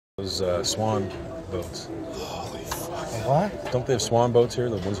Those swan boats. Holy fuck. What? Don't they have swan boats here?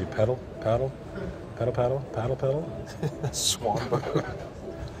 The ones you paddle? Swan boat.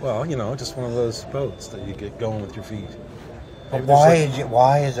 Well, you know, just one of those boats that you get going with your feet. But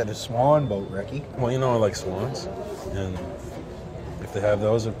why is it a swan boat, Ricky? Well, you know I like swans, and if they have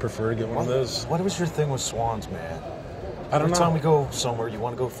those, I'd prefer to get one of those. What was your thing with swans, man? I don't Every know. time we go somewhere, you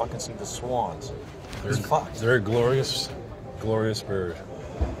want to go fucking see the swans. It's fucked. They're a glorious, glorious bird.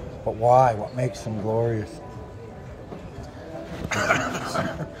 But why? What makes them glorious?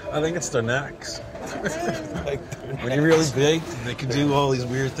 I think it's their necks. Like, When you're really big, they can do all these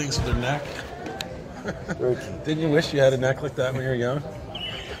weird things with their neck. Didn't you wish you had a neck like that when you were young?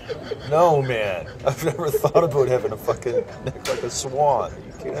 No, man. I've never thought about having a fucking neck like a swan. Are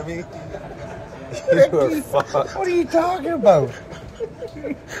you kidding me? You are fucked. What are you talking about?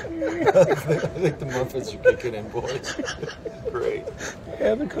 I think the muffins are kicking in, boys. Great.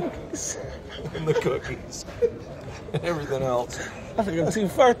 Yeah, the cookies. And the cookies. And everything else. I think I'm too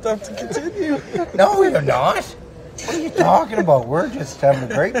fucked up to continue. No, you're not. What are you talking about? We're just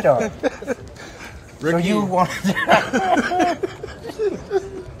having a great time. Ricky, So you want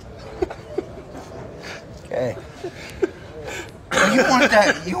Okay. So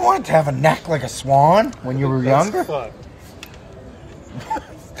you want to have a neck like a swan when you were younger? Fuck.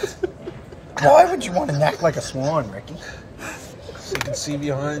 Why would you want a neck like a swan, Ricky? so you can see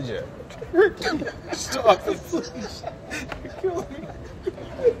behind you. Stop it, please. You're killing me.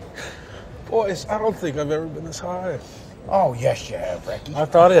 Boys, I don't think I've ever been this high. Oh, yes, you have, Ricky. I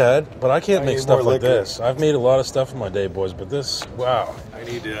thought I had, but I can't I make need stuff more like liquor. this. I've made a lot of stuff in my day, boys, but this, wow. I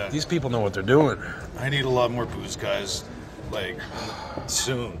need These people know what they're doing. I need a lot more booze, guys. Like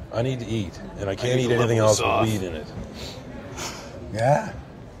soon. I need to eat, and I can't need eat to anything level else this with off. weed in it. Yeah.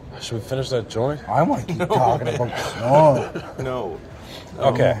 Should we finish that joint? I want to keep talking about the swan. No.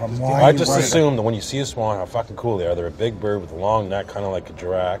 Okay. why I you just worried? assume that when you see a swan, how fucking cool they are. They're a big bird with a long neck, kind of like a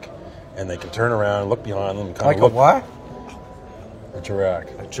giraffe, and they can turn around, look behind them, and kind Like of a look. what? A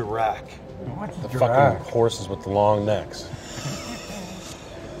giraffe. A giraffe. What's a The giraffe? fucking horses with the long necks.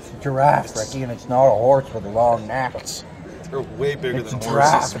 It's a giraffe, Ricky, and it's not a horse with a long neck. They're way bigger It's a than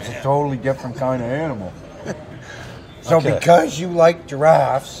giraffe. horses, It's a man. totally different kind of animal. So Okay. because you like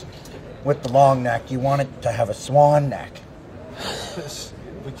giraffes with the long neck, you want it to have a swan neck.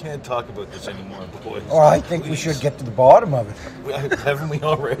 We can't talk about this anymore, boys. Well, I think we Please. should get to the bottom of it. Haven't we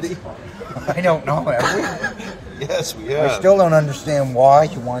already? I don't know, have we? Yes, we I have. still don't understand why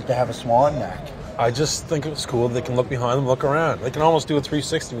you want it to have a swan neck. I just think it's cool. They can look behind them, look around. They can almost do a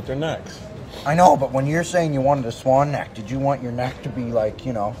 360 with their necks. I know, but when you're saying you wanted a swan neck, did you want your neck to be like,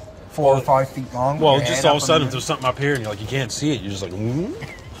 4 or 5 feet long? with Well, your just head all up of a in sudden, the- there's something up here, and you're like, you can't see it. You're just like,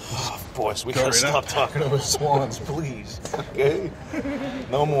 Boys, we gotta stop talking about swans, please. Okay?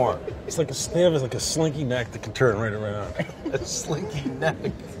 No more. It's like they have like a slinky neck that can turn right around. A slinky neck.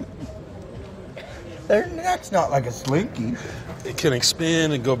 Their neck's not like a slinky. It can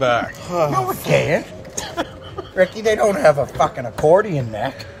expand and go back. No, it can't. Ricky, they don't have a fucking accordion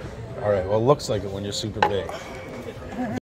neck. All right, well, it looks like it when you're super big.